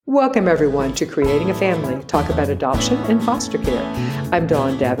Welcome, everyone, to Creating a Family, talk about adoption and foster care. I'm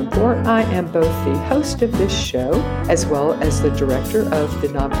Dawn Davenport. I am both the host of this show as well as the director of the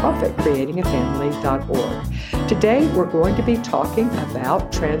nonprofit creatingafamily.org. Today, we're going to be talking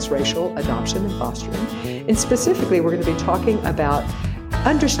about transracial adoption and fostering. And specifically, we're going to be talking about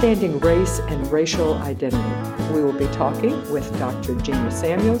understanding race and racial identity. We will be talking with Dr. Gina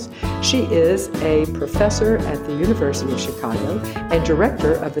Samuels. She is a professor at the University of Chicago and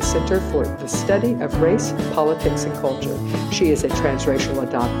director of the Center for the Study of Race, Politics, and Culture. She is a transracial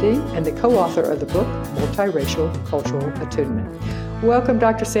adoptee and the co-author of the book, Multiracial Cultural Attunement. Welcome,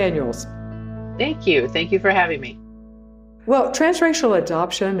 Dr. Samuels. Thank you. Thank you for having me. Well, transracial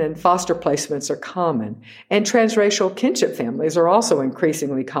adoption and foster placements are common, and transracial kinship families are also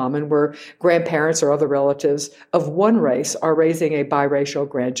increasingly common, where grandparents or other relatives of one race are raising a biracial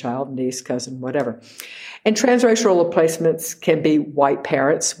grandchild, niece, cousin, whatever. And transracial placements can be white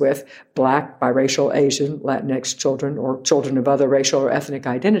parents with Black, biracial, Asian, Latinx children, or children of other racial or ethnic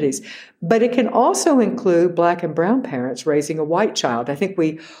identities. But it can also include Black and brown parents raising a white child. I think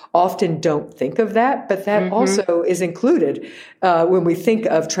we often don't think of that, but that also is included when we think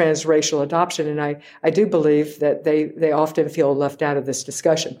of transracial adoption. And I do believe that they often feel left out of this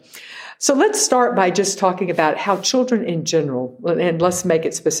discussion. So let's start by just talking about how children in general, and let's make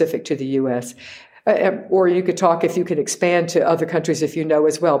it specific to the U.S., or you could talk, if you could expand to other countries if you know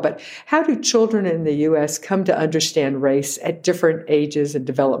as well. But how do children in the U.S. come to understand race at different ages and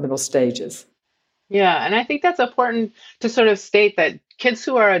developmental stages? Yeah, and I think that's important to sort of state that kids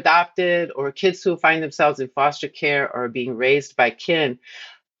who are adopted or kids who find themselves in foster care or being raised by kin,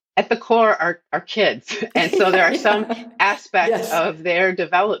 at the core are kids. And so there are some aspects of their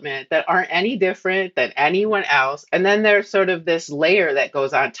development that aren't any different than anyone else. And then there's sort of this layer that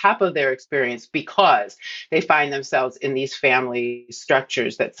goes on top of their experience because they find themselves in these family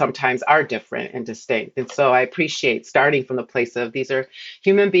structures that sometimes are different and distinct. And so I appreciate starting from the place of these are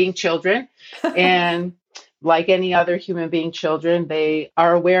human being children. And like any other human being children, they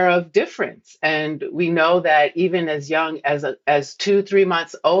are aware of difference. And we know that even as young as 2-3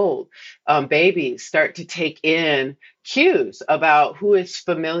 months old, babies start to take in cues about who is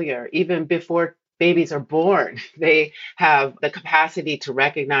familiar. Even before babies are born, they have the capacity to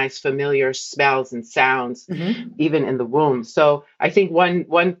recognize familiar smells and sounds, even in the womb. So I think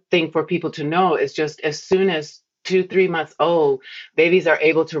one thing for people to know is just as soon as 2-3 months old, babies are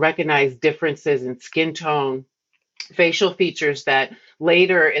able to recognize differences in skin tone, facial features that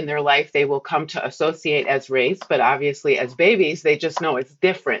later in their life they will come to associate as race. But obviously, as babies, they just know it's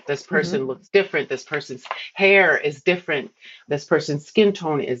different. This person looks different. This person's hair is different. This person's skin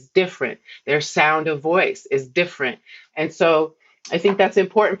tone is different. Their sound of voice is different. And so I think that's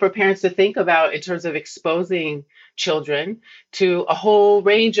important for parents to think about in terms of exposing children to a whole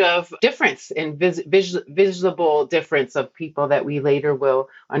range of difference in visible difference of people that we later will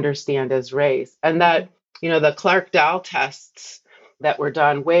understand as race. And that, the Clark-Doll tests that were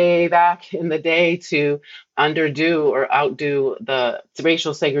done way back in the day to underdo or outdo the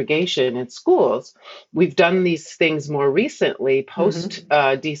racial segregation in schools. We've done these things more recently, post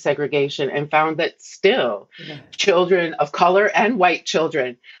desegregation, and found that still children of color and white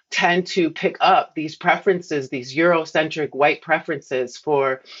children tend to pick up these preferences, these Eurocentric white preferences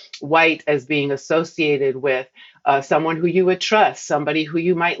for white as being associated with someone who you would trust, somebody who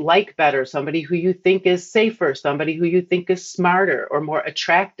you might like better, somebody who you think is safer, somebody who you think is smarter or more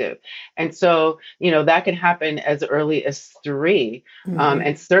attractive. And so, that can happen as early as 3,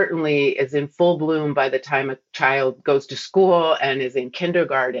 and certainly is in full bloom by the time a child goes to school and is in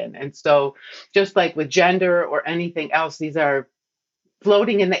kindergarten. And so just like with gender or anything else, these are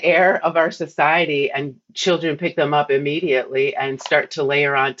floating in the air of our society, and children pick them up immediately and start to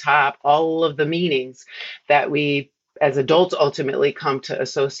layer on top all of the meanings that we as adults ultimately come to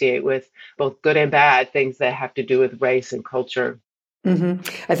associate with both good and bad things that have to do with race and culture.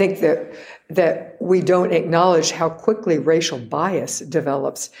 I think that we don't acknowledge how quickly racial bias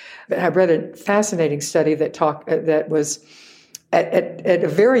develops. I read a fascinating study that was at a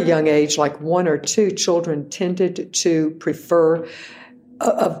very young age, like 1 or 2, children tended to prefer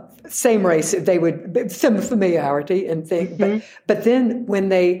of same race. They would some familiarity and things, but then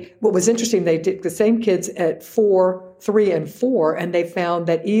what was interesting, they did the same kids at 3 and 4, and they found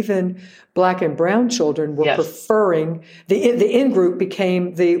that even Black and brown children were preferring the in group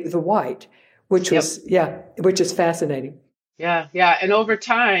became the white, which was which is fascinating. Yeah. And over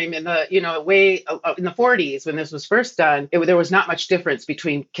time, in the way in the 40s when this was first done, there was not much difference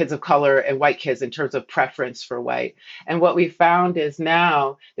between kids of color and white kids in terms of preference for white. And what we found is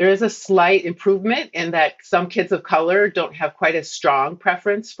now there is a slight improvement in that some kids of color don't have quite as strong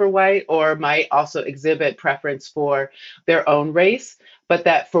preference for white, or might also exhibit preference for their own race, but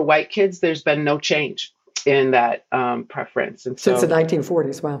that for white kids, there's been no change in that preference. And Since the so,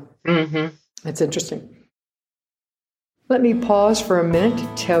 1940s. Wow. mhm. That's interesting. Let me pause for a minute to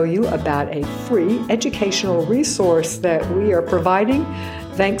tell you about a free educational resource that we are providing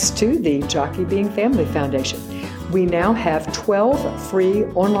thanks to the Jockey Being Family Foundation. We now have 12 free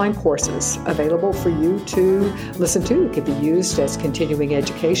online courses available for you to listen to. It can be used as continuing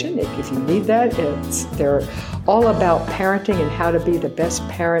education if you need that. They're all about parenting and how to be the best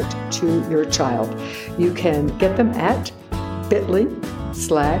parent to your child. You can get them at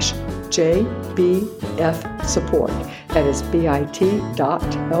bit.ly/JBF support. That is bit.ly/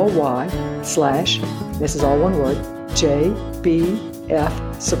 this is all one word,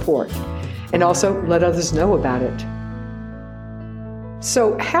 JBF support. And also let others know about it.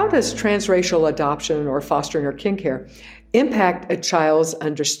 So how does transracial adoption or fostering or kin care impact a child's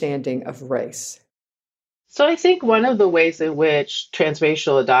understanding of race? So I think one of the ways in which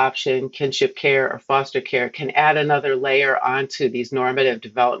transracial adoption, kinship care, or foster care can add another layer onto these normative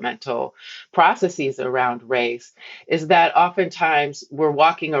developmental processes around race is that oftentimes we're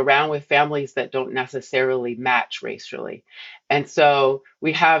walking around with families that don't necessarily match racially. And so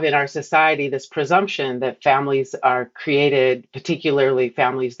we have in our society this presumption that families are created, particularly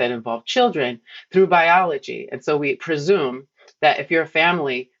families that involve children, through biology. And so we presume that if you're a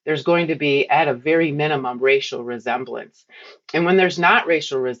family, there's going to be, at a very minimum, racial resemblance. And when there's not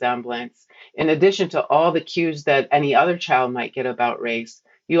racial resemblance, in addition to all the cues that any other child might get about race,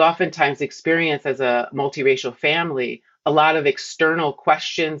 you oftentimes experience as a multiracial family a lot of external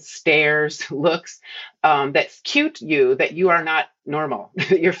questions, stares, looks that cue you that you are not normal,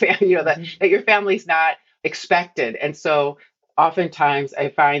 your family, that your family's not expected. And so oftentimes I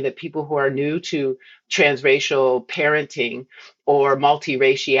find that people who are new to transracial parenting or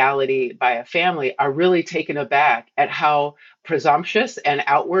multiraciality by a family are really taken aback at how presumptuous and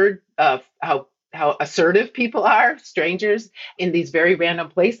outward, how assertive people are, strangers in these very random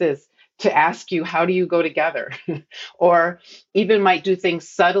places, to ask you, how do you go together? Or even might do things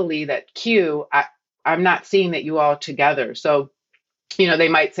subtly that cue, I'm not seeing that you all together. So they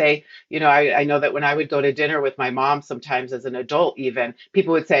might say, I know that when I would go to dinner with my mom, sometimes as an adult, even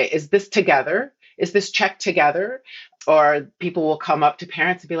people would say, is this together? Is this checked together? Or people will come up to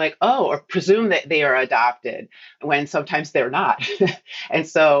parents and be like, oh, or presume that they are adopted when sometimes they're not. And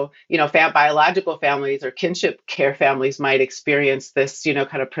so, biological families or kinship care families might experience this,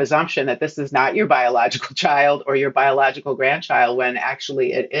 kind of presumption that this is not your biological child or your biological grandchild when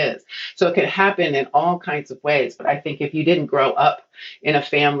actually it is. So it can happen in all kinds of ways. But I think if you didn't grow up in a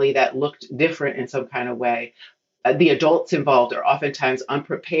family that looked different in some kind of way, the adults involved are oftentimes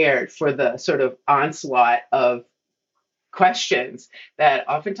unprepared for the sort of onslaught of questions that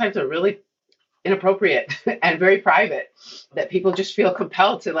oftentimes are really inappropriate and very private, that people just feel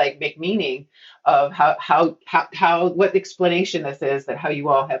compelled to make meaning of how what explanation this is, that how you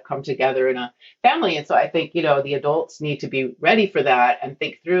all have come together in a family. And so I think the adults need to be ready for that and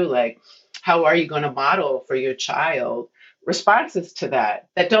think through how are you going to model for your child responses to that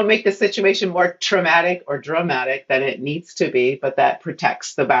don't make the situation more traumatic or dramatic than it needs to be, but that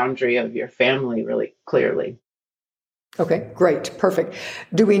protects the boundary of your family really clearly. Okay, great, perfect.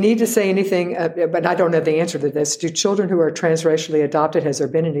 Do we need to say anything, but I don't know the answer to this, do children who are transracially adopted, has there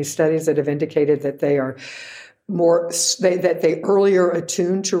been any studies that have indicated that they are that they earlier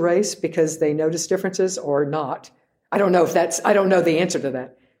attune to race because they notice differences or not? I don't know the answer to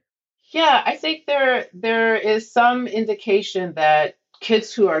that. Yeah, I think there is some indication that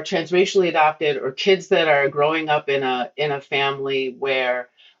kids who are transracially adopted, or kids that are growing up in a family where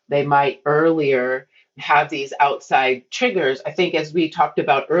they might earlier have these outside triggers. I think, as we talked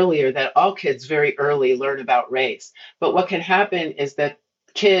about earlier, that all kids very early learn about race. But what can happen is that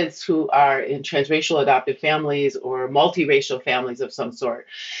kids who are in transracial adoptive families or multiracial families of some sort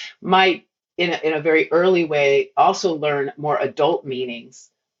might, in a very early way, also learn more adult meanings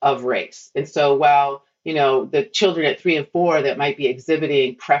of race. And so while the children at 3 and 4 that might be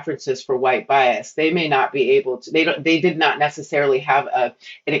exhibiting preferences for white bias, they may not be able to, they did not necessarily have an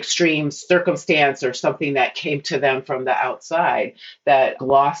extreme circumstance or something that came to them from the outside that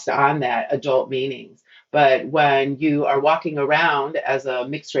glossed on that adult meanings. But when you are walking around as a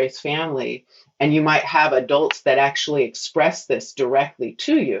mixed race family, and you might have adults that actually express this directly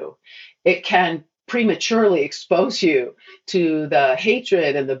to you, it can prematurely expose you to the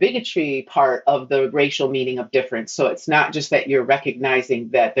hatred and the bigotry part of the racial meaning of difference. So it's not just that you're recognizing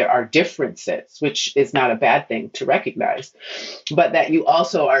that there are differences, which is not a bad thing to recognize, but that you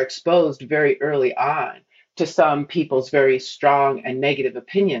also are exposed very early on to some people's very strong and negative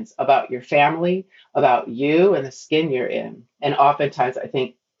opinions about your family, about you, and the skin you're in. And oftentimes, I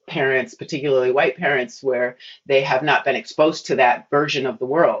think parents, particularly white parents, where they have not been exposed to that version of the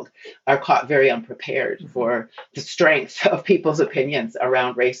world, are caught very unprepared for the strength of people's opinions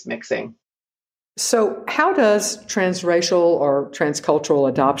around race mixing. So, how does transracial or transcultural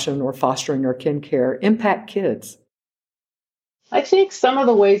adoption or fostering or kin care impact kids? I think some of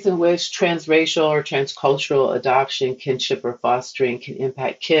the ways in which transracial or transcultural adoption, kinship, or fostering can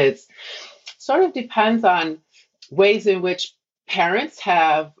impact kids sort of depends on ways in which parents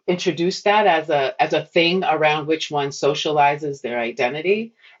have introduced that as a thing around which one socializes their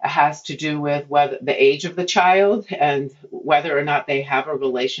identity. It has to do with whether the age of the child and whether or not they have a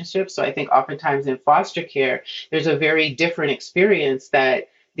relationship. So I think oftentimes in foster care, there's a very different experience that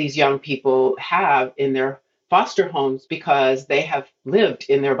these young people have in their foster homes because they have lived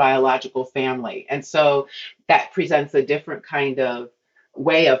in their biological family. And so that presents a different kind of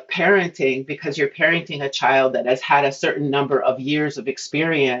way of parenting because you're parenting a child that has had a certain number of years of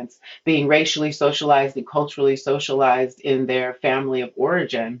experience being racially socialized and culturally socialized in their family of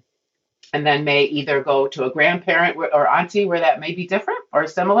origin, and then may either go to a grandparent or auntie where that may be different or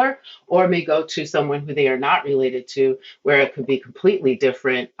similar, or may go to someone who they are not related to where it could be completely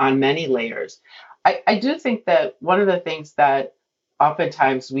different on many layers. I do think that one of the things that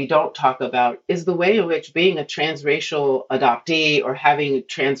oftentimes we don't talk about is the way in which being a transracial adoptee or having a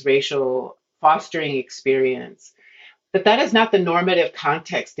transracial fostering experience, that is not the normative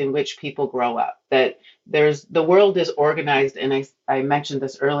context in which people grow up. That there's the world is organized, and I mentioned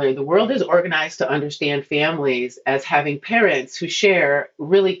this earlier, the world is organized to understand families as having parents who share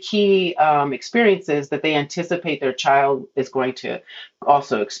really key experiences that they anticipate their child is going to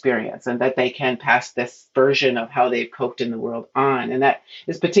also experience, and that they can pass this version of how they've coped in the world on. And that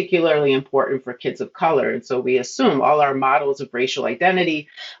is particularly important for kids of color. And so we assume all our models of racial identity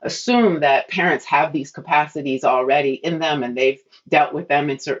assume that parents have these capacities already in them and they've dealt with them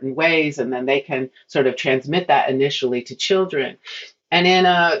in certain ways, and then they can sort of transmit that initially to children. And in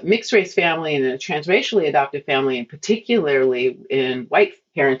a mixed race family and in a transracially adopted family, and particularly in white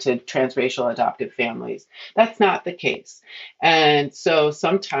parented transracial adoptive families, that's not the case. And so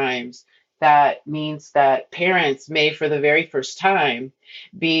sometimes that means that parents may, for the very first time,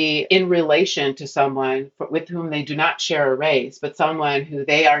 be in relation to someone with whom they do not share a race, but someone who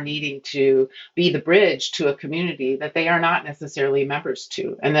they are needing to be the bridge to a community that they are not necessarily members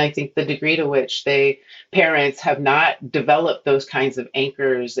to. And I think the degree to which parents have not developed those kinds of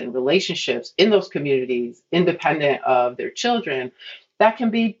anchors and relationships in those communities, independent of their children, that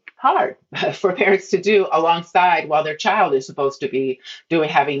can be hard for parents to do alongside while their child is supposed to be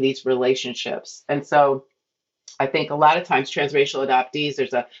having these relationships. And so I think a lot of times transracial adoptees,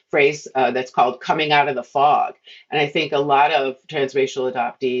 there's a phrase that's called coming out of the fog. And I think a lot of transracial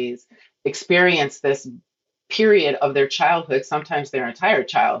adoptees experience this period of their childhood, sometimes their entire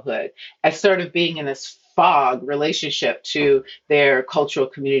childhood, as sort of being in this fog relationship to their cultural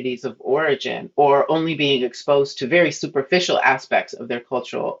communities of origin, or only being exposed to very superficial aspects of their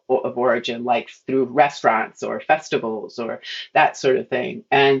cultural of origin, like through restaurants or festivals or that sort of thing.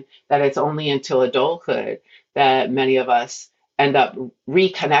 And that it's only until adulthood that many of us end up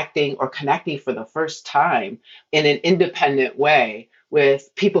reconnecting or connecting for the first time in an independent way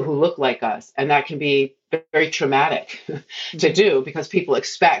with people who look like us. And that can be very traumatic to do because people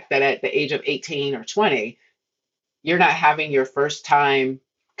expect that at the age of 18 or 20, you're not having your first time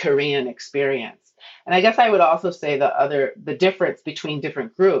Korean experience. And I guess I would also say the difference between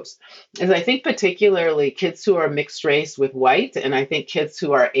different groups is I think particularly kids who are mixed race with white, and I think kids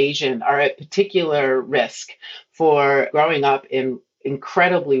who are Asian are at particular risk for growing up in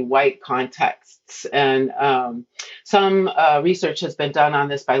incredibly white contexts. And some research has been done on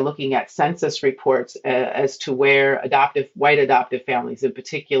this by looking at census reports as to where white adoptive families in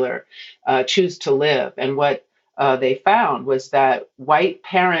particular choose to live. And what they found was that white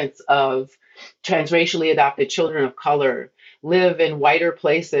parents of transracially adopted children of color live in whiter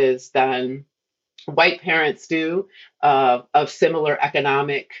places than white parents do of similar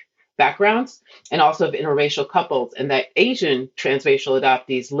economic backgrounds, and also of interracial couples, and that Asian transracial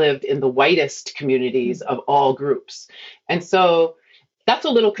adoptees lived in the whitest communities of all groups. And so that's a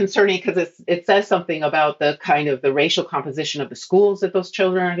little concerning because it says something about the kind of the racial composition of the schools that those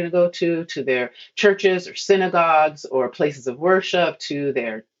children are going to go to their churches or synagogues or places of worship, to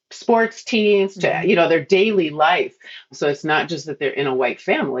their sports teams to, Mhm. their daily life. So it's not just that they're in a white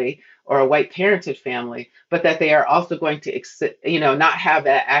family or a white parented family, but that they are also going to, not have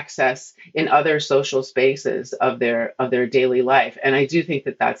that access in other social spaces of their daily life. And I do think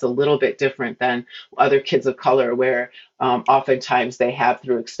that that's a little bit different than other kids of color, where oftentimes they have,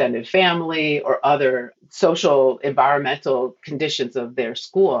 through extended family or other social environmental conditions of their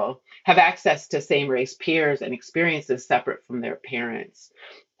school, have access to same race peers and experiences separate from their parents.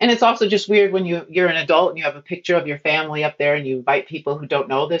 And it's also just weird when you're an adult and you have a picture of your family up there and you invite people who don't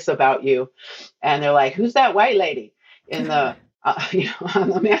know this about you, and they're like, "Who's that white lady in the on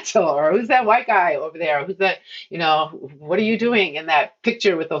the mantle?" Or "Who's that white guy over there? Who's that? What are you doing in that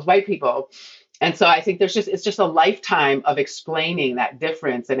picture with those white people?" And so I think it's just a lifetime of explaining that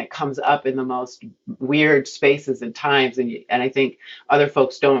difference, and it comes up in the most weird spaces and times, and I think other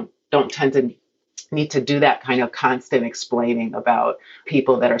folks don't tend to need to do that kind of constant explaining about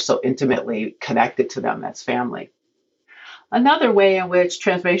people that are so intimately connected to them as family. Another way in which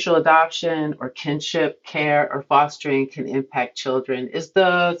transracial adoption or kinship care or fostering can impact children is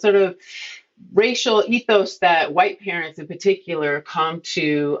the sort of racial ethos that white parents in particular come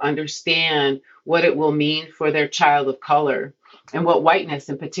to understand what it will mean for their child of color, and what whiteness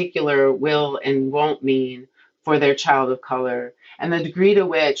in particular will and won't mean for their child of color, and the degree to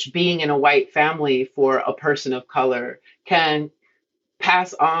which being in a white family for a person of color can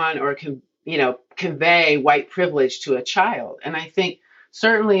pass on or can convey white privilege to a child. And I think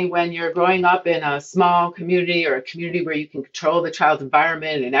certainly when you're growing up in a small community, or a community where you can control the child's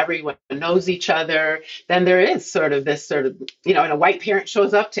environment and everyone knows each other, then there is sort of this sort of, and a white parent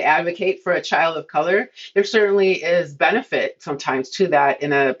shows up to advocate for a child of color, there certainly is benefit sometimes to that,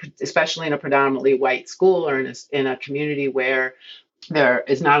 especially in a predominantly white school, or in a community where there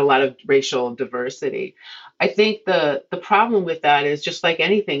is not a lot of racial diversity. I think the problem with that is, just like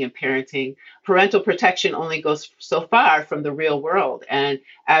anything in parenting, parental protection only goes so far from the real world. And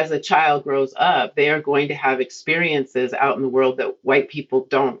as a child grows up, they are going to have experiences out in the world that white people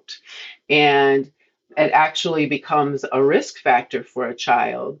don't. And it actually becomes a risk factor for a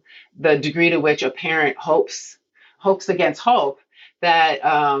child, the degree to which a parent hopes against hope that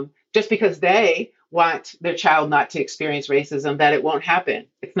just because they want their child not to experience racism, that it won't happen.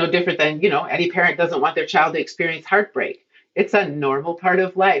 It's no different than, any parent doesn't want their child to experience heartbreak. It's a normal part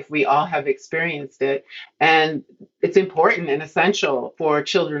of life. We all have experienced it. And it's important and essential for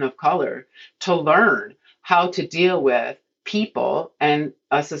children of color to learn how to deal with people and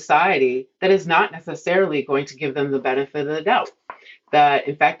a society that is not necessarily going to give them the benefit of the doubt, that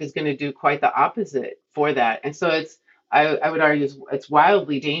in fact is going to do quite the opposite for that. And so I would argue it's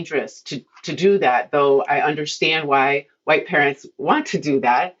wildly dangerous to do that, though I understand why white parents want to do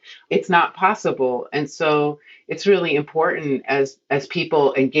that. It's not possible. And so it's really important, as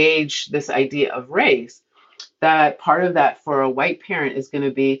people engage this idea of race, that part of that for a white parent is going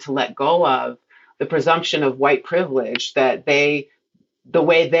to be to let go of the presumption of white privilege, that the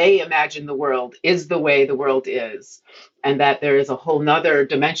way they imagine the world is the way the world is, and that there is a whole nother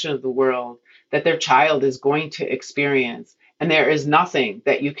dimension of the world that their child is going to experience. And there is nothing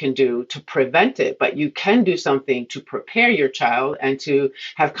that you can do to prevent it, but you can do something to prepare your child and to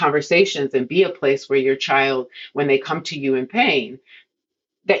have conversations and be a place where your child, when they come to you in pain,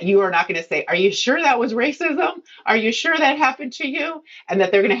 that you are not going to say, "Are you sure that was racism? Are you sure that happened to you?" And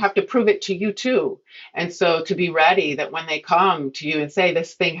that they're going to have to prove it to you too. And so to be ready that when they come to you and say,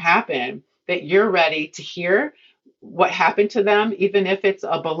 "This thing happened," that you're ready to hear what happened to them, even if it's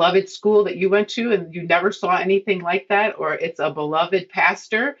a beloved school that you went to and you never saw anything like that, or it's a beloved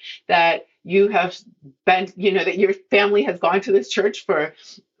pastor that you have been, that your family has gone to this church for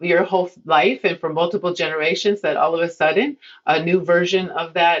your whole life and for multiple generations, that all of a sudden a new version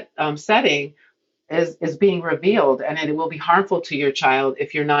of that setting is being revealed, and it will be harmful to your child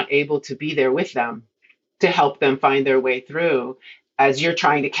if you're not able to be there with them to help them find their way through, as you're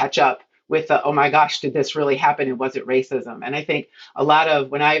trying to catch up with the, "Oh my gosh, did this really happen, and was it racism?" And I think a lot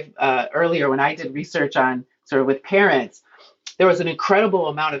of earlier when I did research on sort of with parents, there was an incredible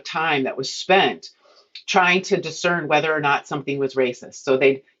amount of time that was spent trying to discern whether or not something was racist. So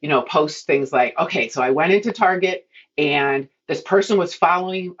they'd, post things like, "Okay, so I went into Target and this person was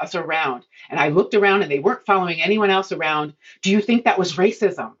following us around, and I looked around and they weren't following anyone else around. Do you think that was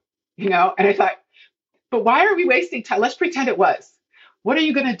racism?" And I thought, but why are we wasting time? Let's pretend it was. What are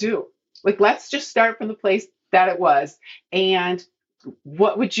you going to do? Like, let's just start from the place that it was. And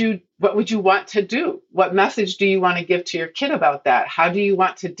what would you want to do? What message do you want to give to your kid about that? How do you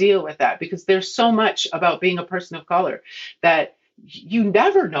want to deal with that? Because there's so much about being a person of color that you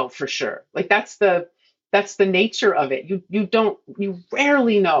never know for sure. Like, that's that's the nature of it. You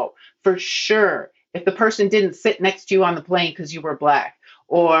rarely know for sure if the person didn't sit next to you on the plane because you were Black,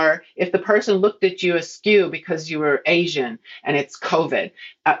 or if the person looked at you askew because you were Asian and it's COVID.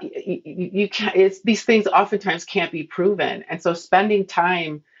 You can't. It's these things oftentimes can't be proven, and so spending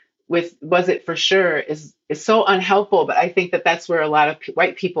time with was it for sure is so unhelpful. But I think that that's where a lot of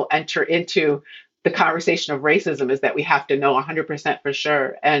white people enter into the conversation of racism, is that we have to know 100% for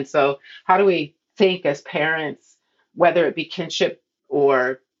sure. And so how do we think as parents, whether it be kinship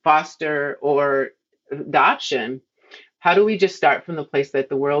or foster or adoption, how do we just start from the place that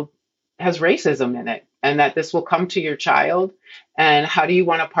the world has racism in it and that this will come to your child? And how do you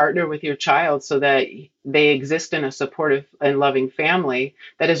want to partner with your child so that they exist in a supportive and loving family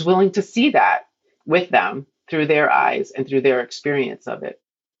that is willing to see that with them through their eyes and through their experience of it?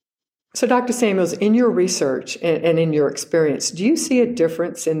 So, Dr. Samuels, in your research and in your experience, do you see a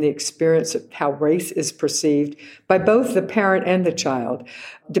difference in the experience of how race is perceived by both the parent and the child,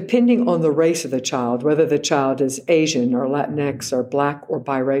 depending on the race of the child, whether the child is Asian or Latinx or Black or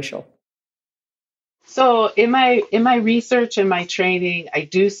biracial? So in my research and my training, I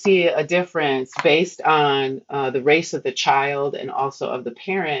do see a difference based on the race of the child and also of the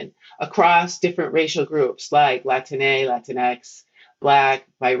parent across different racial groups like Latina, Latinx, Black,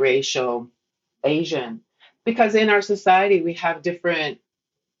 biracial, Asian, because in our society we have different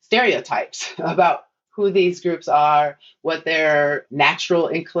stereotypes about who these groups are, what their natural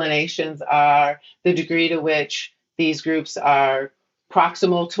inclinations are, the degree to which these groups are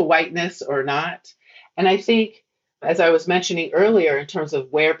proximal to whiteness or not. And I think, as I was mentioning earlier, in terms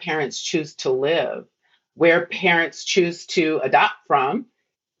of where parents choose to live, where parents choose to adopt from,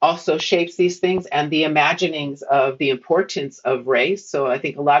 also shapes these things, and the imaginings of the importance of race. So I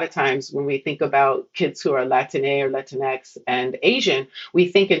think a lot of times when we think about kids who are Latina or Latinx and Asian, we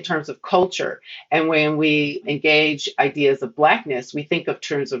think in terms of culture. And when we engage ideas of Blackness, we think of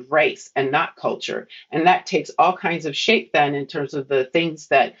terms of race and not culture. And that takes all kinds of shape then in terms of the things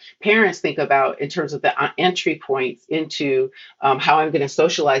that parents think about in terms of the entry points into how I'm going to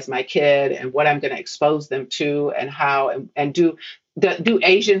socialize my kid and what I'm going to expose them to, and how and do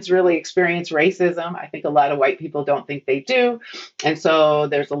Asians really experience racism? I think a lot of white people don't think they do. And so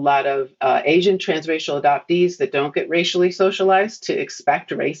there's a lot of Asian transracial adoptees that don't get racially socialized to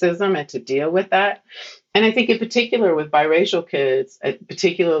expect racism and to deal with that. And I think in particular with biracial kids,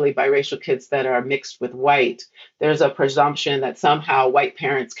 particularly biracial kids that are mixed with white, there's a presumption that somehow white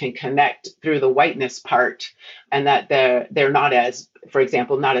parents can connect through the whiteness part, and that they're not as, for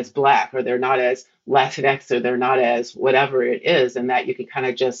example, not as Black, or they're not as Latinx, or they're not as whatever it is, and that you can kind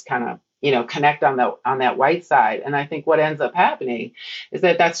of connect on that white side. And I think what ends up happening is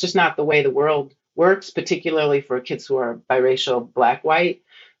that that's just not the way the world works, particularly for kids who are biracial, Black, white.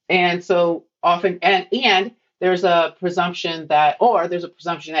 And so often, and there's a presumption that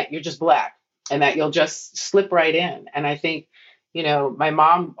you're just Black and that you'll just slip right in. And I think, my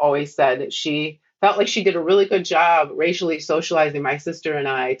mom always said that she felt like she did a really good job racially socializing my sister and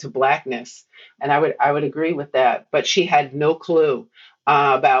I to Blackness. And I would agree with that. But she had no clue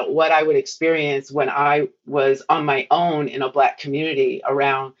about what I would experience when I was on my own in a Black community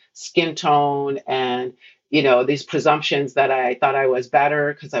around skin tone and these presumptions that I thought I was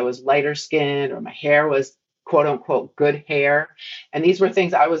better because I was lighter skinned, or my hair was quote unquote good hair. And these were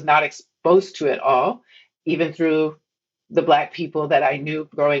things I was not exposed to at all, even through the Black people that I knew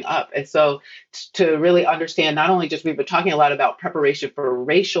growing up. And so to really understand, not only just, we've been talking a lot about preparation for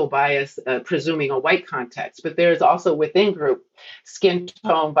racial bias, presuming a white context, but there's also within group skin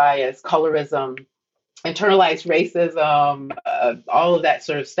tone bias, colorism, internalized racism, all of that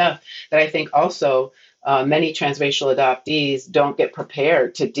sort of stuff that I think also many transracial adoptees don't get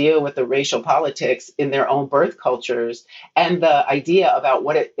prepared to deal with the racial politics in their own birth cultures, and the idea about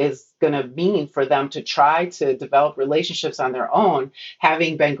what it is going to mean for them to try to develop relationships on their own,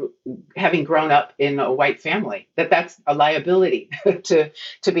 having grown up in a white family. That's a liability to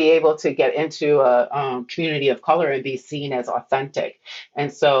be able to get into a community of color and be seen as authentic.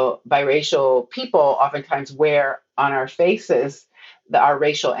 And so biracial people oftentimes wear on our faces our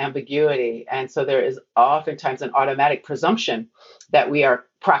racial ambiguity. And so there is oftentimes an automatic presumption that we are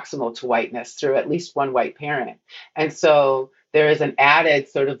proximal to whiteness through at least one white parent. And so there is an added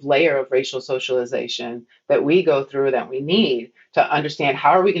sort of layer of racial socialization that we go through, that we need to understand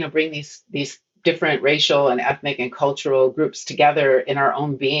how are we going to bring these different racial and ethnic and cultural groups together in our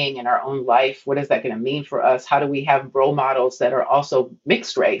own being, in our own life. What is that going to mean for us? How do we have role models that are also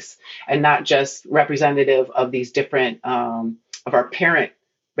mixed race and not just representative of these different of our parent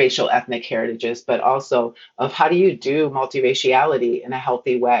racial ethnic heritages, but also of how do you do multiraciality in a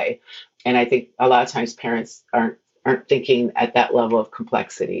healthy way? And I think a lot of times parents aren't thinking at that level of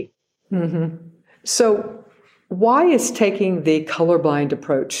complexity. Mm-hmm. So, why is taking the colorblind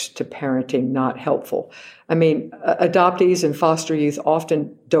approach to parenting not helpful? I mean, adoptees and foster youth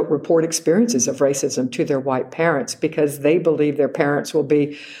often don't report experiences of racism to their white parents because they believe their parents will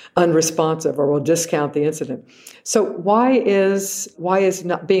be unresponsive or will discount the incident. So, why is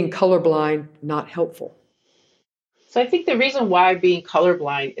not being colorblind not helpful? So I think the reason why being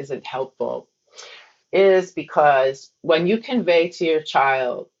colorblind isn't helpful is because when you convey to your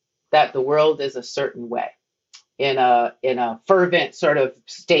child that the world is a certain way, in a fervent sort of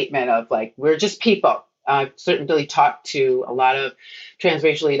statement of like, we're just people. I've certainly talked to a lot of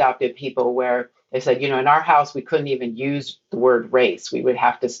transracially adopted people where they said, in our house we couldn't even use the word race. We would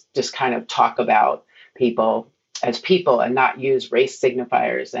have to just kind of talk about people as people and not use race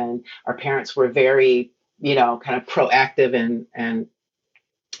signifiers. And our parents were very, kind of proactive and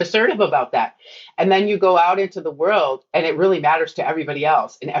assertive about that. And then you go out into the world and it really matters to everybody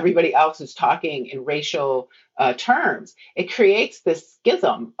else. And everybody else is talking in racial terms. It creates this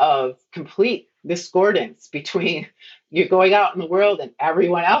schism of complete discordance between you're going out in the world and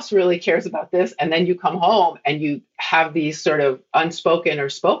everyone else really cares about this. And then you come home and you have these sort of unspoken or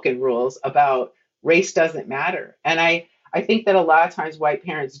spoken rules about race doesn't matter. And I think that a lot of times white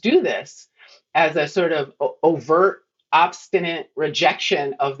parents do this as a sort of overt obstinate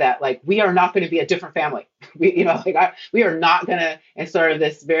rejection of that, like, we are not going to be a different family. We are not going to, and sort of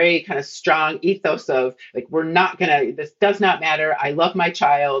this very kind of strong ethos of like, we're not going to, this does not matter. I love my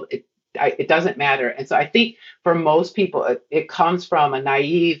child. It doesn't matter. And so I think for most people, it comes from a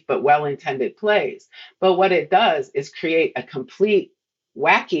naive but well-intended place. But what it does is create a complete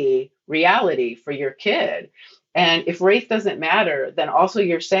wacky reality for your kid. And if race doesn't matter, then also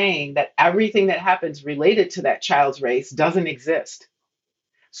you're saying that everything that happens related to that child's race doesn't exist.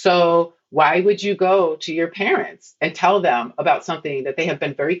 So why would you go to your parents and tell them about something that they have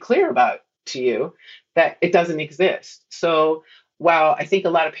been very clear about to you that it doesn't exist? So while I think a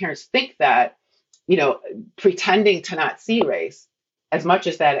lot of parents think that, pretending to not see race, as much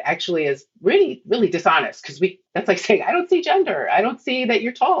as that actually is really, really dishonest, because that's like saying, I don't see gender. I don't see that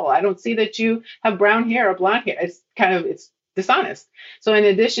you're tall. I don't see that you have brown hair or blonde hair. It's dishonest. So in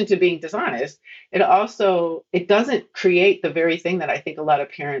addition to being dishonest, it doesn't create the very thing that I think a lot of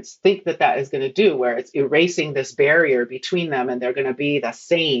parents think that is going to do, where it's erasing this barrier between them and they're going to be the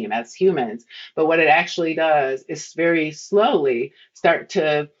same as humans. But what it actually does is very slowly start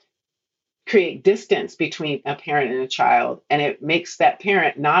to create distance between a parent and a child. And it makes that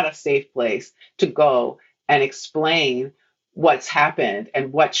parent not a safe place to go and explain what's happened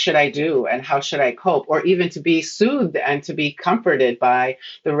and what should I do and how should I cope, or even to be soothed and to be comforted by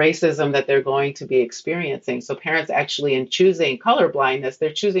the racism that they're going to be experiencing. So parents actually, in choosing colorblindness,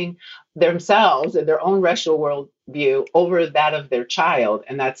 they're choosing themselves and their own racial worldview over that of their child.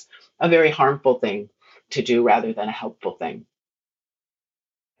 And that's a very harmful thing to do rather than a helpful thing.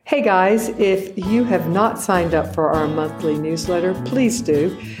 Hey guys, if you have not signed up for our monthly newsletter, please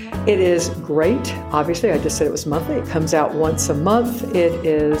do. It is great. Obviously, I just said it was monthly. It comes out once a month. It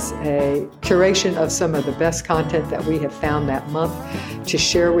is a curation of some of the best content that we have found that month to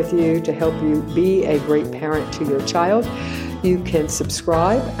share with you to help you be a great parent to your child. You can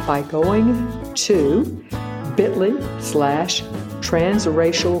subscribe by going to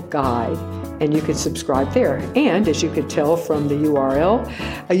bit.ly/transracial guide. And you can subscribe there. And as you can tell from the URL,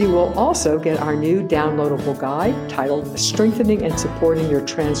 you will also get our new downloadable guide titled Strengthening and Supporting Your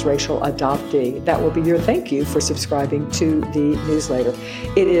Transracial Adoptee. That will be your thank you for subscribing to the newsletter.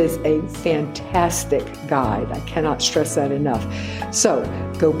 It is a fantastic guide. I cannot stress that enough. So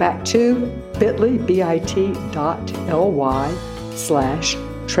go back to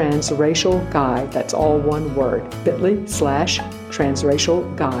bit.ly/transracial guide. That's all one word.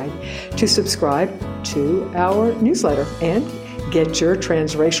 bit.ly/transracial guide to subscribe to our newsletter and get your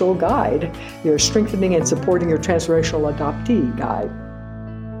transracial guide, your strengthening and supporting your transracial adoptee guide.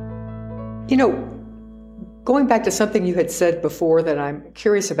 Going back to something you had said before that I'm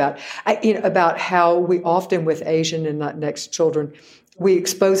curious about, about how we often with Asian and Latinx children, we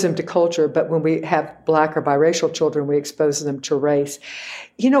expose them to culture, but when we have Black or biracial children, we expose them to race.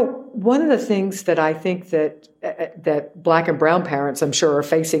 One of the things that I think that Black and brown parents, I'm sure, are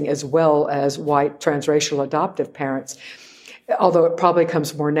facing as well as white transracial adoptive parents, although it probably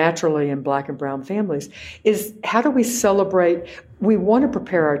comes more naturally in Black and brown families, is how do we celebrate? We want to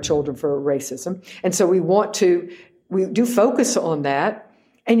prepare our children for racism, and so we do focus on that,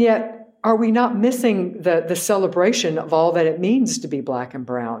 and yet are we not missing the celebration of all that it means to be Black and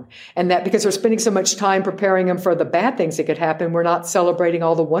brown? And that because we're spending so much time preparing them for the bad things that could happen, we're not celebrating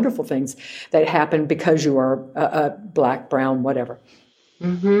all the wonderful things that happen because you are Black, brown, whatever.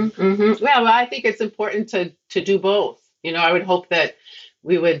 Well, I think it's important to do both. I would hope that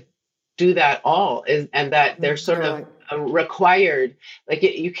we would do that all, and that they're sort of Right. required, like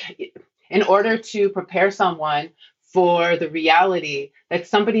in order to prepare someone for the reality that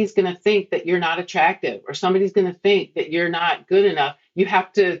somebody's going to think that you're not attractive or somebody's going to think that you're not good enough, you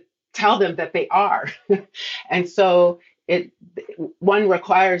have to tell them that they are. And so it one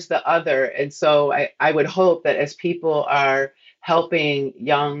requires the other. And so I would hope that as people are helping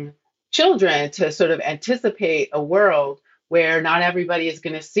young children to sort of anticipate a world where not everybody is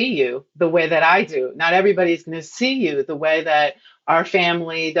going to see you the way that I do. Not everybody is going to see you the way that our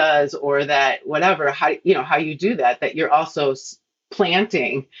family does, or that whatever, how you do that you're also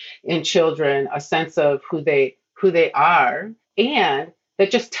planting in children a sense of who they are, and that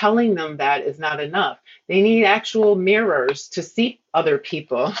just telling them that is not enough. They need actual mirrors to see other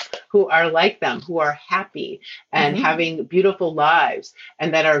people who are like them, who are happy and Mm-hmm. having beautiful lives,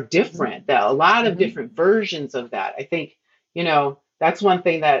 and that are different, that a lot of Mm-hmm. different versions of that. I think, that's one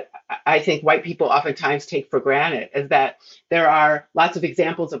thing that I think white people oftentimes take for granted, is that there are lots of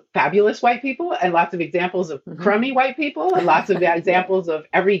examples of fabulous white people and lots of examples of Mm-hmm. crummy white people and lots of Yeah. examples of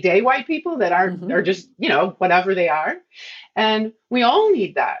everyday white people that are Mm-hmm. just, whatever they are. And we all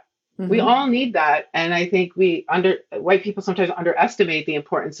need that. We Mm-hmm. all need that. And I think white people sometimes underestimate the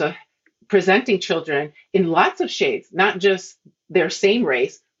importance of presenting children in lots of shades, not just their same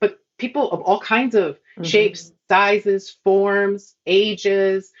race, but people of all kinds of Mm-hmm. shapes, sizes, forms,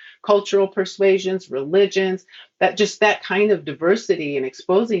 ages, cultural persuasions, religions, that kind of diversity, and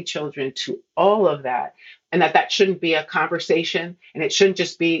exposing children to all of that. And that shouldn't be a conversation, and it shouldn't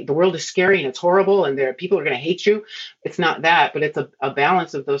just be the world is scary and it's horrible and people are going to hate you. It's not that, but it's a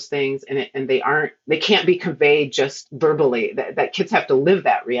balance of those things, and they can't be conveyed just verbally. That kids have to live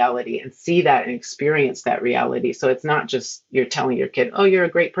that reality and see that and experience that reality. So it's not just you're telling your kid, oh, you're a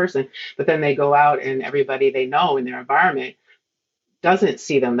great person, but then they go out and everybody they know in their environment doesn't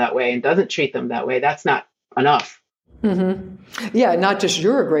see them that way and doesn't treat them that way. That's not enough. Mm-hmm. Yeah, not just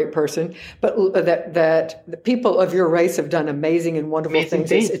you're a great person, but that the people of your race have done amazing and wonderful Amazing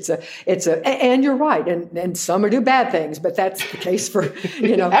things. things. And you're right, and some do bad things, but that's the case for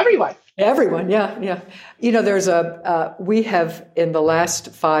Everyone. everyone. Yeah, yeah. There's we have in the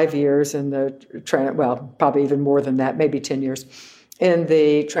last 5 years in probably even more than that, maybe 10 years. In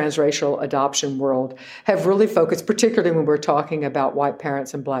the transracial adoption world, have really focused, particularly when we're talking about white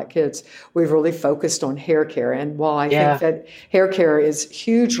parents and Black kids, we've really focused on hair care. And while I think that hair care is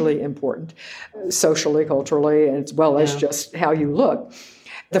hugely important, socially, culturally, as well as just how you look,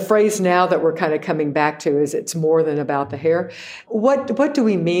 the phrase now that we're kind of coming back to is it's more than about the hair. What do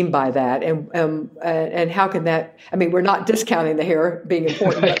we mean by that? And how can that? I mean, we're not discounting the hair being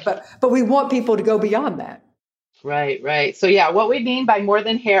important, Right. but we want people to go beyond that. Right. So yeah, what we mean by more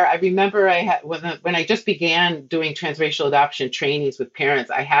than hair, I remember when I just began doing transracial adoption trainings with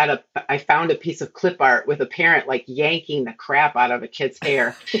parents, I found a piece of clip art with a parent like yanking the crap out of a kid's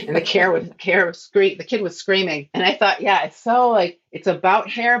hair, and the kid was screaming, and I thought, yeah, it's so like it's about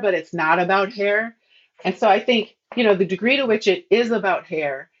hair, but it's not about hair. And so I think, the degree to which it is about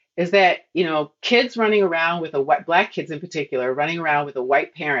hair is that, kids running around with Black kids in particular, running around with a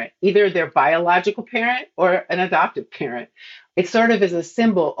white parent, either their biological parent or an adoptive parent. It sort of is a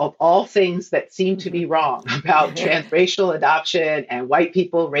symbol of all things that seem to be wrong about transracial adoption and white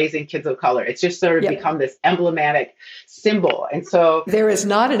people raising kids of color. It's just sort of become this emblematic symbol. And so there is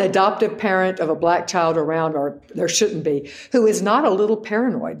not an adoptive parent of a Black child around, or there shouldn't be, who is not a little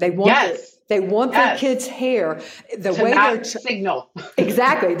paranoid. They want their kids' hair the to way not signal.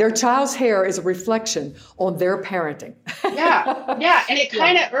 Exactly. Their child's hair is a reflection on their parenting. Yeah. And it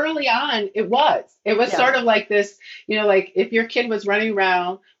kind of early on, it was sort of like this, like if your kid was running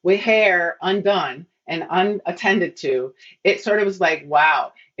around with hair undone and unattended to, it sort of was like,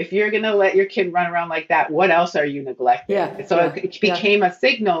 wow, if you're going to let your kid run around like that, what else are you neglecting? And so it became a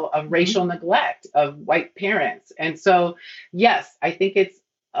signal of racial neglect of white parents. And so, yes, I think it's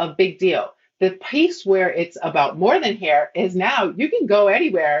a big deal. The piece where it's about more than hair is now you can go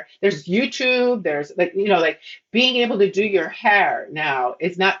anywhere. There's YouTube. There's like being able to do your hair now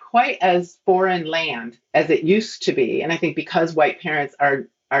is not quite as foreign land as it used to be. And I think because white parents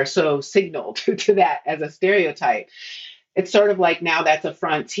are so signaled to that as a stereotype, it's sort of like now that's a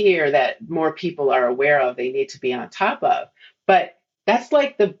frontier that more people are aware of. They need to be on top of. But That's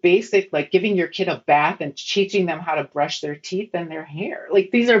like the basic, like giving your kid a bath and teaching them how to brush their teeth and their hair.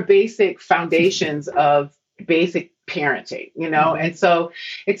 Like these are basic foundations of basic parenting, you know? Hmm. And so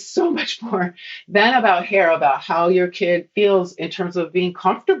it's so much more than about hair, about how your kid feels in terms of being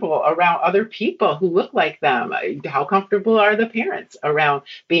comfortable around other people who look like them. How comfortable are the parents around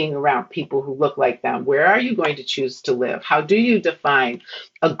being around people who look like them? Where are you going to choose to live? How do you define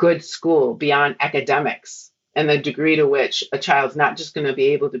a good school beyond academics? And the degree to which a child's not just going to be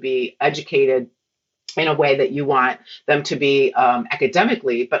able to be educated in a way that you want them to be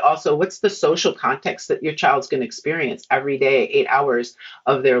academically, but also what's the social context that your child's going to experience every day, 8 hours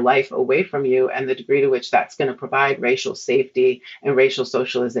of their life away from you, and the degree to which that's going to provide racial safety and racial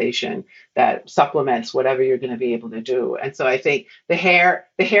socialization that supplements whatever you're going to be able to do. And so I think the hair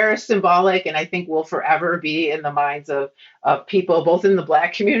is symbolic, and I think will forever be in the minds of people, both in the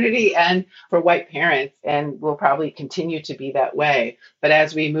Black community and for white parents, and will probably continue to be that way. But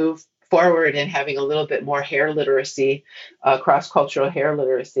as we move forward in having a little bit more hair literacy, cross-cultural hair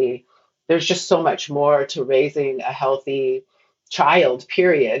literacy, there's just so much more to raising a healthy child,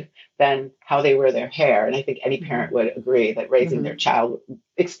 period, than how they wear their hair. And I think any parent would agree that raising their Hmm. child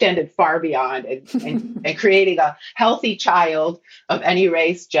extended far beyond and creating a healthy child of any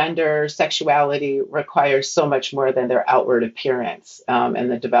race, gender, sexuality requires so much more than their outward appearance and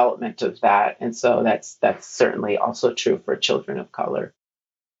the development of that. And so that's certainly also true for children of color.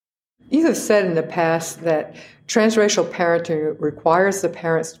 You have said in the past that transracial parenting requires the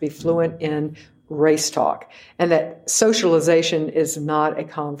parents to be fluent in race talk and that socialization is not a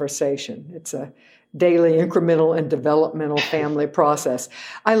conversation. It's a daily incremental and developmental family process.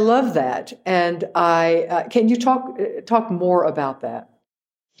 I love that. And I can you talk more about that?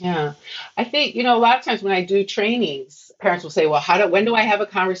 Yeah. I think, a lot of times when I do trainings, parents will say, well, when do I have a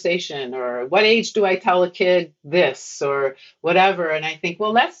conversation? Or what age do I tell a kid this or whatever? And I think,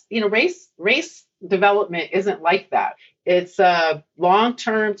 well, race development isn't like that. It's a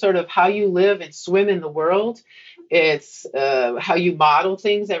long-term sort of how you live and swim in the world. It's how you model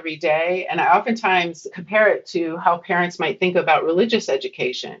things every day. And I oftentimes compare it to how parents might think about religious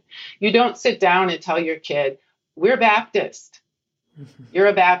education. You don't sit down and tell your kid, we're Baptist. You're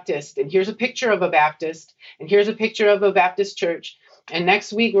a Baptist, and here's a picture of a Baptist, and here's a picture of a Baptist church. And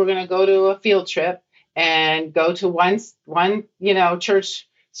next week we're going to go to a field trip and go to one church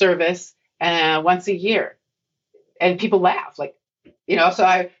service once a year. And people laugh, like,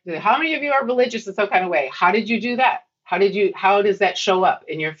 So how many of you are religious in some kind of way? How did you do that? How does that show up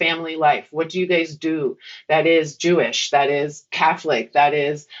in your family life? What do you guys do that is Jewish, that is Catholic, that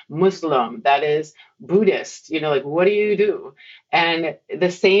is Muslim, that is Buddhist? Like, what do you do? And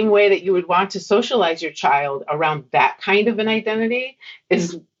the same way that you would want to socialize your child around that kind of an identity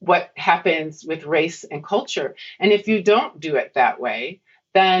is what happens with race and culture. And if you don't do it that way,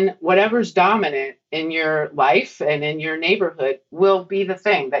 then whatever's dominant in your life and in your neighborhood will be the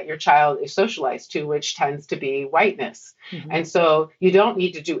thing that your child is socialized to, which tends to be whiteness. Hmm. And so you don't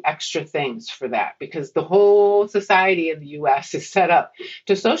need to do extra things for that because the whole society in the US is set up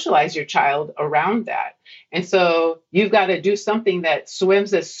to socialize your child around that. And so you've got to do something that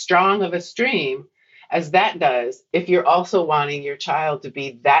swims as strong of a stream as that does if you're also wanting your child to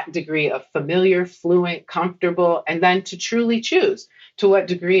be that degree of familiar, fluent, comfortable, and then to truly choose to what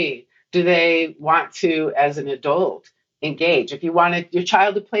degree do they want to, as an adult, engage. If you wanted your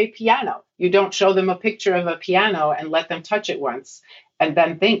child to play piano, you don't show them a picture of a piano and let them touch it once and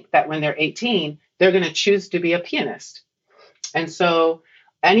then think that when they're 18, they're going to choose to be a pianist. And so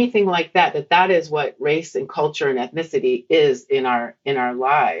anything like that is what race and culture and ethnicity is in our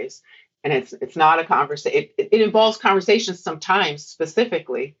lives. And it's not a conversation. It involves conversations sometimes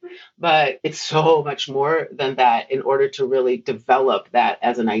specifically, but it's so much more than that in order to really develop that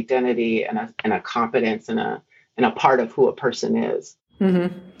as an identity and a competence and a part of who a person is. Hmm.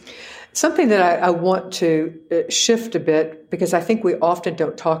 Something that I want to shift a bit because I think we often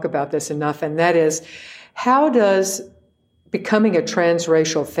don't talk about this enough, and that is how does becoming a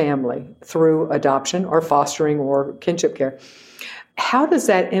transracial family through adoption or fostering or kinship care, how does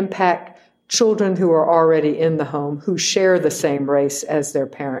that impact children who are already in the home who share the same race as their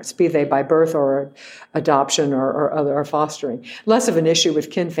parents, be they by birth or adoption or fostering? Less of an issue with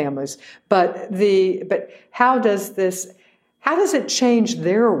kin families, but how does it change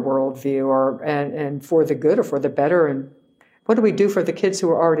their worldview and for the good or for the better? And what do we do for the kids who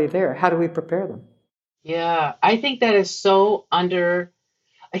are already there? How do we prepare them? Yeah, I think that is so I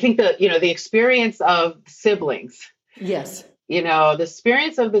think the experience of siblings, Yes. the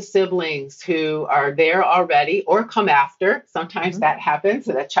experience of the siblings who are there already or come after. Sometimes Hmm. that happens.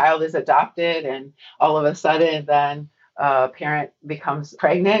 So that child is adopted and all of a sudden then a parent becomes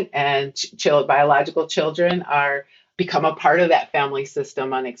pregnant and biological children are become a part of that family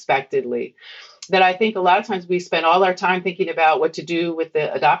system unexpectedly. That I think a lot of times we spend all our time thinking about what to do with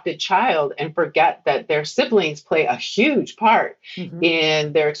the adopted child and forget that their siblings play a huge part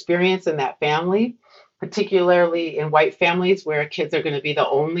in their experience in that family, particularly in white families where kids are going to be the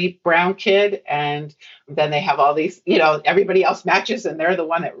only brown kid. And then they have all these, everybody else matches and they're the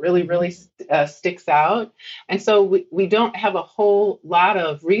one that really, really sticks out. And so we don't have a whole lot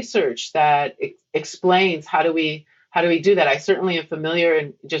of research that explains how do we do that? I certainly am familiar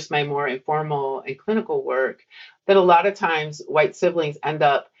in just my more informal and clinical work that a lot of times white siblings end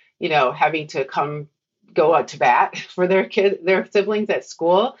up, having to go out to bat for their siblings at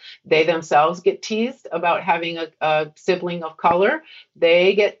school. They themselves get teased about having a sibling of color.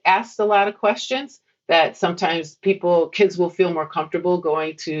 They get asked a lot of questions that sometimes kids will feel more comfortable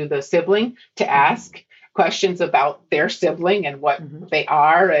going to the sibling to ask questions about their sibling and what they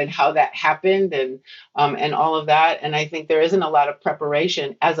are and how that happened and all of that. And I think there isn't a lot of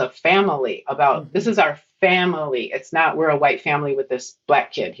preparation as a family about this is our family. It's not we're a white family with this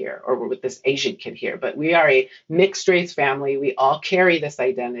black kid here or we're with this Asian kid here, but we are a mixed race family. We all carry this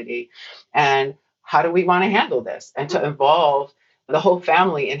identity. And how do we want to handle this and to involve the whole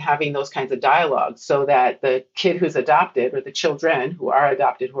family in having those kinds of dialogues so that the kid who's adopted or the children who are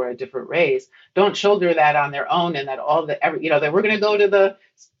adopted who are a different race don't shoulder that on their own and that that we're going to go to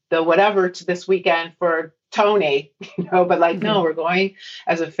the whatever to this weekend for Tony, but no, we're going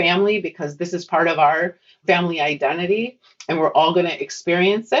as a family because this is part of our family identity and we're all going to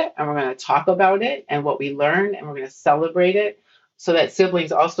experience it and we're going to talk about it and what we learn and we're going to celebrate it so that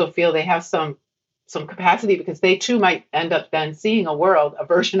siblings also feel they have some capacity because they too might end up then seeing a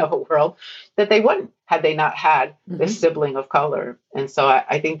version of a world that they wouldn't had they not had this sibling of color. And so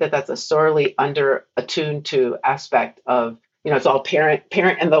I think that that's a sorely under attuned to aspect of, it's all parent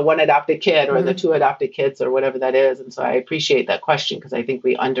and the one adopted kid or the two adopted kids or whatever that is. And so I appreciate that question because I think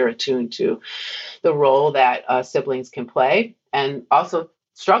we under attune to the role that siblings can play and also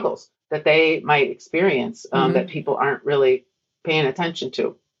struggles that they might experience that people aren't really paying attention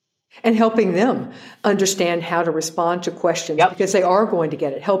to. And helping them understand how to respond to questions because they are going to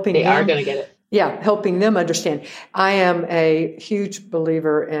get it. They are going to get it. Yeah, helping them understand. I am a huge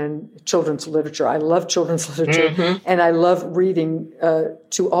believer in children's literature. I love children's literature, and I love reading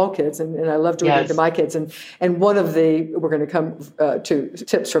to all kids, and I love doing it to my kids. And one of we're going to come to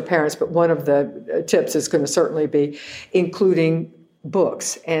tips for parents, but one of the tips is going to certainly be including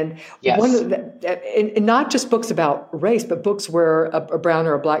books and one of and not just books about race, but books where a brown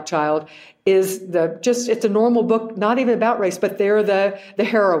or a black child is it's a normal book, not even about race, but they're the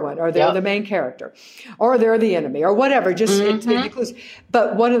heroine or they're the main character or they're the enemy or whatever. Just it includes.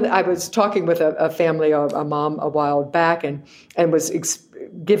 But I was talking with a family, a mom a while back, and was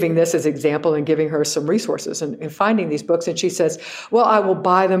giving this as example and giving her some resources and finding these books. And she says, well, I will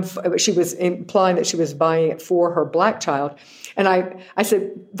buy them. She was implying that she was buying it for her black child. And I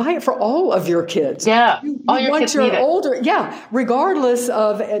said, buy it for all of your kids. Yeah. All your kids need it. Regardless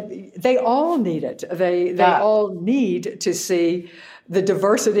of, they all need it. They all need to see the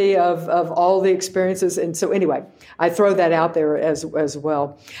diversity of all the experiences. And so anyway, I throw that out there as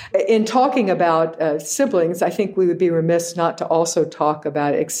well. In talking about siblings, I think we would be remiss not to also talk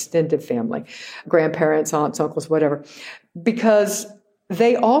about extended family, grandparents, aunts, uncles, whatever, because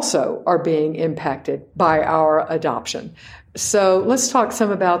they also are being impacted by our adoption. So let's talk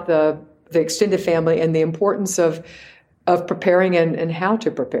some about the extended family and the importance of preparing and how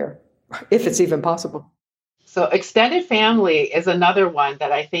to prepare, if it's even possible. So extended family is another one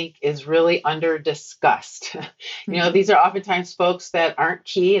that I think is really under discussed. These are oftentimes folks that aren't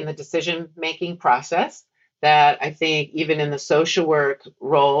key in the decision-making process that I think even in the social work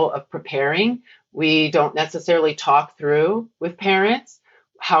role of preparing, we don't necessarily talk through with parents.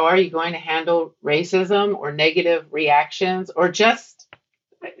 How are you going to handle racism or negative reactions or just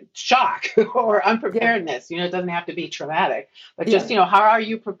shock or unpreparedness? It doesn't have to be traumatic, but just, how are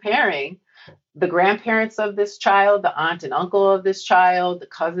you preparing the grandparents of this child, the aunt and uncle of this child, the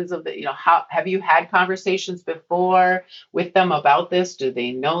cousins of how have you had conversations before with them about this? Do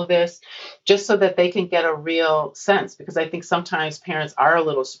they know this? Just so that they can get a real sense, because I think sometimes parents are a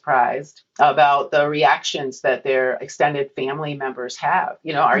little surprised about the reactions that their extended family members have.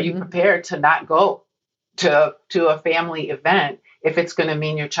 Are you prepared to not go to a family event if it's going to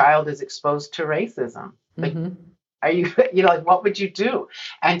mean your child is exposed to racism? Are you, what would you do?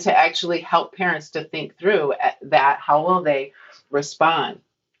 And to actually help parents to think through that, how will they respond?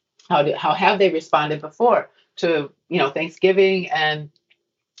 How have they responded before to, Thanksgiving and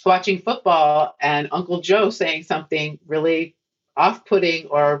watching football and Uncle Joe saying something really off-putting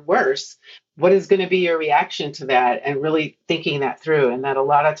or worse, what is going to be your reaction to that? And really thinking that through. And that a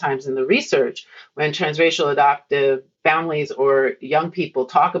lot of times in the research, when transracial adoptive families or young people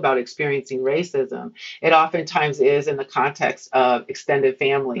talk about experiencing racism, it oftentimes is in the context of extended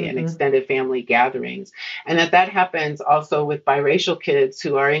family and extended family gatherings. And that happens also with biracial kids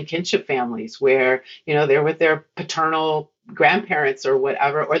who are in kinship families where, they're with their paternal grandparents or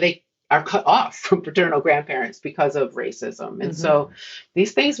whatever, or they are cut off from paternal grandparents because of racism. And so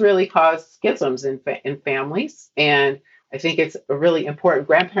these things really cause schisms in families. And I think it's a really important.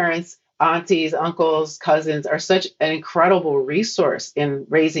 Grandparents, aunties, uncles, cousins are such an incredible resource in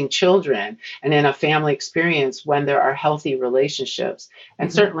raising children and in a family experience when there are healthy relationships.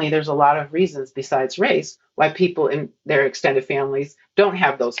 And certainly there's a lot of reasons besides race why people in their extended families don't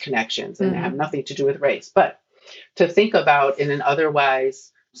have those connections and have nothing to do with race. But to think about in an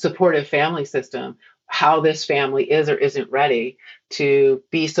otherwise supportive family system, how this family is or isn't ready to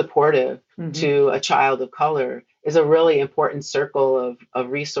be supportive to a child of color is a really important circle of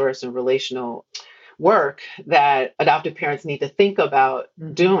resource and relational work that adoptive parents need to think about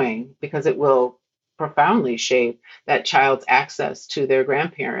doing, because it will profoundly shape that child's access to their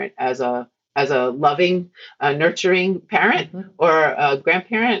grandparent as a loving, nurturing parent or a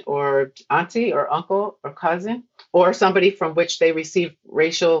grandparent or auntie or uncle or cousin, or somebody from which they receive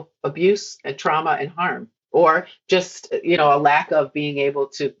racial abuse and trauma and harm, or just, a lack of being able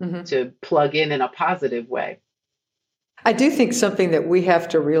to plug in a positive way. I do think something that we have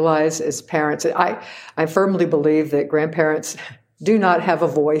to realize as parents, I firmly believe that grandparents do not have a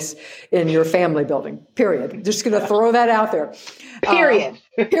voice in your family building, period. Just going to throw that out there. Period.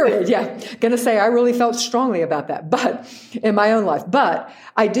 Period, yeah. Going to say I really felt strongly about that, but in my own life. But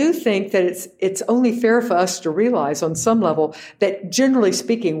I do think that it's only fair for us to realize on some level that generally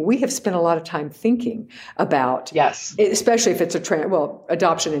speaking, we have spent a lot of time thinking about, especially if it's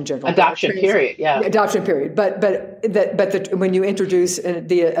adoption in general. Adoption period, yeah. Adoption period. But when you introduce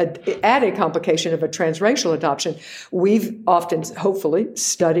the added complication of a transracial adoption, we've often, hopefully,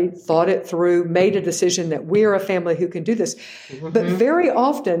 studied, thought it through, made a decision that we're a family who can do this. But very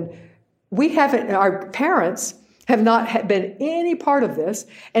often, our parents have not been any part of this.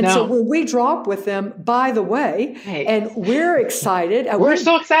 And so when we drop with them, by the way, and we're excited. We're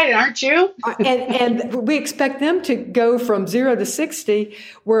so excited, aren't you? and we expect them to go from 0 to 60,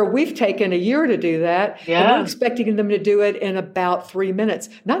 where we've taken a year to do that. Yeah. And we're expecting them to do it in about 3 minutes.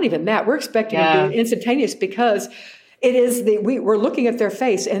 Not even that. We're expecting them to do it instantaneous, because it is we're looking at their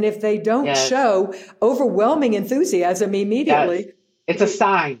face. And if they don't show overwhelming enthusiasm immediately, it's a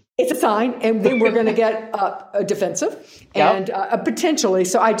sign. It's a sign, and then we're going to get defensive and potentially.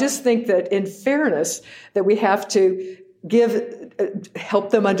 So I just think that in fairness, that we have to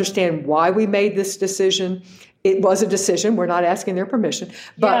help them understand why we made this decision. It was a decision. We're not asking their permission,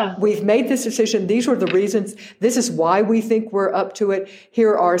 but we've made this decision. These were the reasons. This is why we think we're up to it.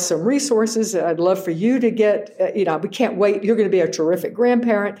 Here are some resources that I'd love for you to get. We can't wait. You're going to be a terrific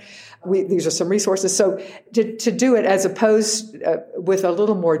grandparent. These are some resources. So to do it as opposed with a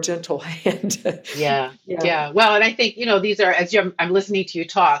little more gentle hand. Yeah. Well, and I think, these are, I'm listening to you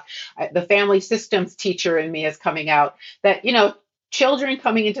talk, the family systems teacher in me is coming out that, children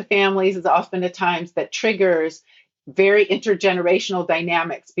coming into families is often at times that triggers very intergenerational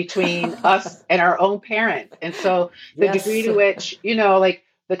dynamics between us and our own parent. And so the degree to which,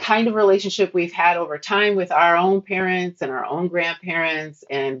 the kind of relationship we've had over time with our own parents and our own grandparents,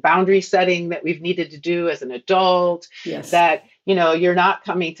 and boundary setting that we've needed to do as an adult, that, you're not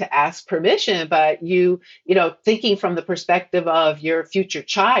coming to ask permission, but thinking from the perspective of your future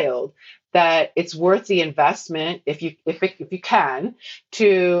child, that it's worth the investment, if you can,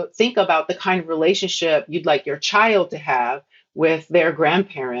 to think about the kind of relationship you'd like your child to have with their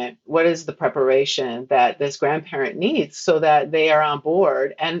grandparent. What is the preparation that this grandparent needs so that they are on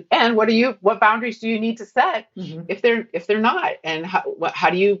board? And what boundaries do you need to set if they're not? And how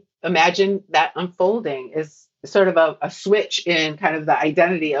do you imagine that unfolding? Is sort of a switch in kind of the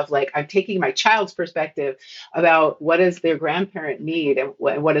identity of I'm taking my child's perspective about what does their grandparent need and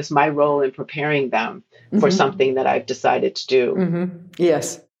what is my role in preparing them for something that I've decided to do.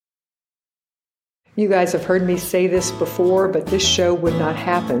 Yes. You guys have heard me say this before, but this show would not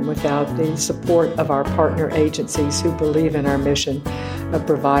happen without the support of our partner agencies who believe in our mission of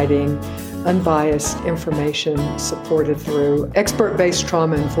providing unbiased information supported through expert-based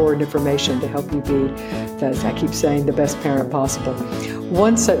trauma-informed information to help you be, as I keep saying, the best parent possible.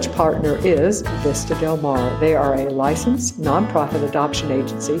 One such partner is Vista Del Mar. They are a licensed nonprofit adoption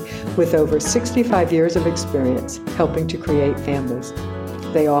agency with over 65 years of experience helping to create families.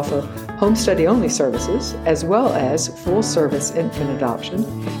 They offer home study only services, as well as full service infant adoption,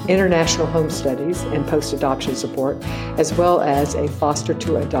 international home studies, and post adoption support, as well as a foster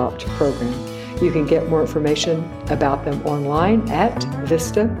to adopt program. You can get more information about them online at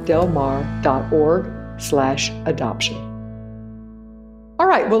vistadelmar.org/adoption. All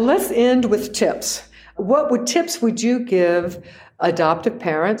right, well, let's end with tips. What tips would you give adoptive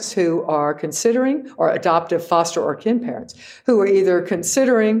parents who are considering, or adoptive foster or kin parents who are either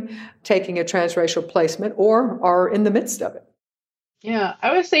considering taking a transracial placement or are in the midst of it? Yeah,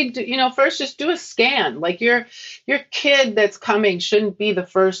 I would say, first just do a scan. Like your kid that's coming shouldn't be the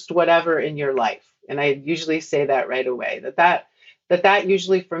first whatever in your life. And I usually say that right away, that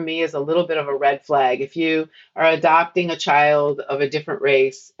usually for me is a little bit of a red flag. If you are adopting a child of a different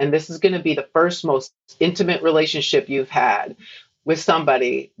race, and this is going to be the first most intimate relationship you've had with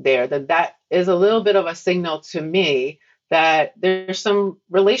somebody there, that is a little bit of a signal to me that there's some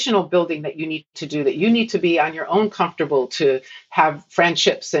relational building that you need to do, that you need to be on your own comfortable to have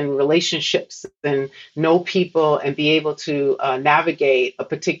friendships and relationships and know people and be able to navigate a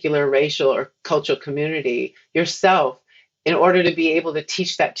particular racial or cultural community yourself in order to be able to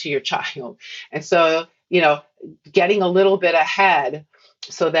teach that to your child. And so, getting a little bit ahead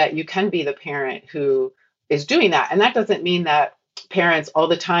so that you can be the parent who is doing that. And that doesn't mean that parents all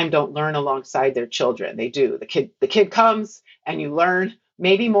the time don't learn alongside their children. They do. The kid comes and you learn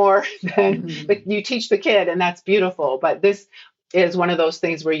maybe more than you teach the kid, and that's beautiful. But this is one of those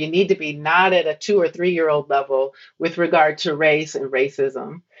things where you need to be not at a 2 or 3 year old level with regard to race and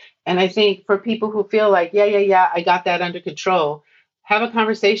racism. And I think for people who feel like, yeah, I got that under control, have a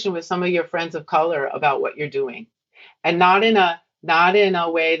conversation with some of your friends of color about what you're doing, and not in a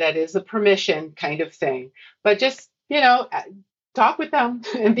way that is a permission kind of thing, but just, talk with them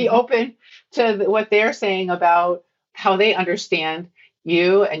and be open to what they're saying about how they understand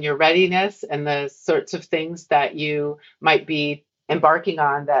you and your readiness and the sorts of things that you might be embarking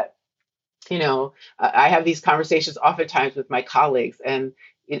on. That, I have these conversations oftentimes with my colleagues, and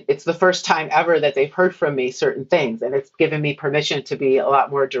it's the first time ever that they've heard from me certain things, and it's given me permission to be a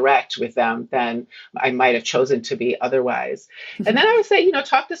lot more direct with them than I might have chosen to be otherwise. And then I would say,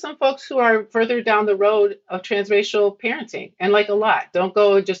 talk to some folks who are further down the road of transracial parenting, and like a lot. Don't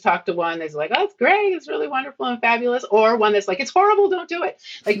go just talk to one that's like, oh, it's great, it's really wonderful and fabulous, or one that's like, it's horrible, don't do it.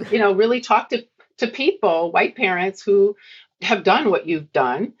 Like, really talk to people, white parents who have done what you've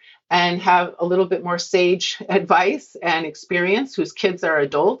done and have a little bit more sage advice and experience, whose kids are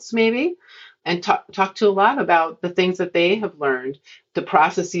adults maybe, and talk to a lot about the things that they have learned, the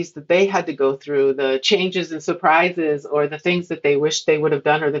processes that they had to go through, the changes and surprises, or the things that they wish they would have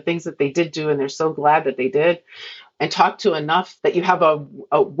done, or the things that they did do and they're so glad that they did, and talk to enough that you have a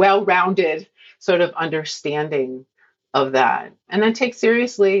well-rounded sort of understanding of that. And then take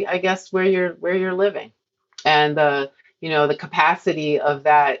seriously, I guess, where you're living, and the capacity of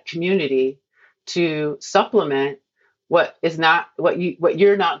that community to supplement what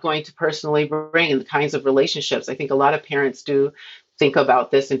you're not going to personally bring, in the kinds of relationships. I think a lot of parents do think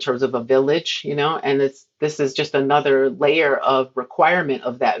about this in terms of a village, and this is just another layer of requirement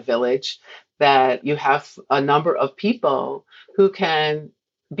of that village, that you have a number of people who can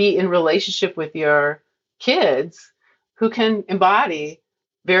be in relationship with your kids, who can embody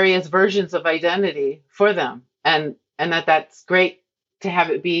various versions of identity for them. And that's great to have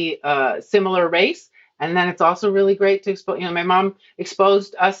it be a similar race. And then it's also really great to expose, my mom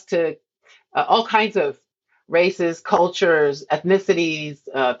exposed us to all kinds of races, cultures, ethnicities,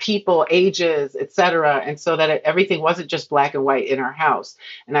 people, ages, etc. And so that everything wasn't just black and white in our house.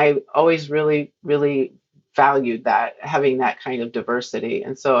 And I always really, really valued that, having that kind of diversity.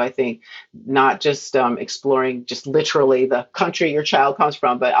 And so I think not just exploring just literally the country your child comes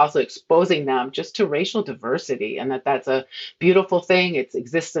from, but also exposing them just to racial diversity, and that's a beautiful thing. It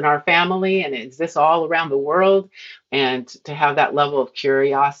exists in our family and it exists all around the world. And to have that level of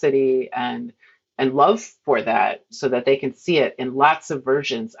curiosity and love for that, so that they can see it in lots of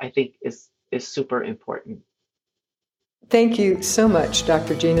versions, I think is super important. Thank you so much,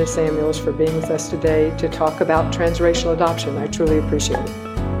 Dr. Gina Samuels, for being with us today to talk about transracial adoption. I truly appreciate it.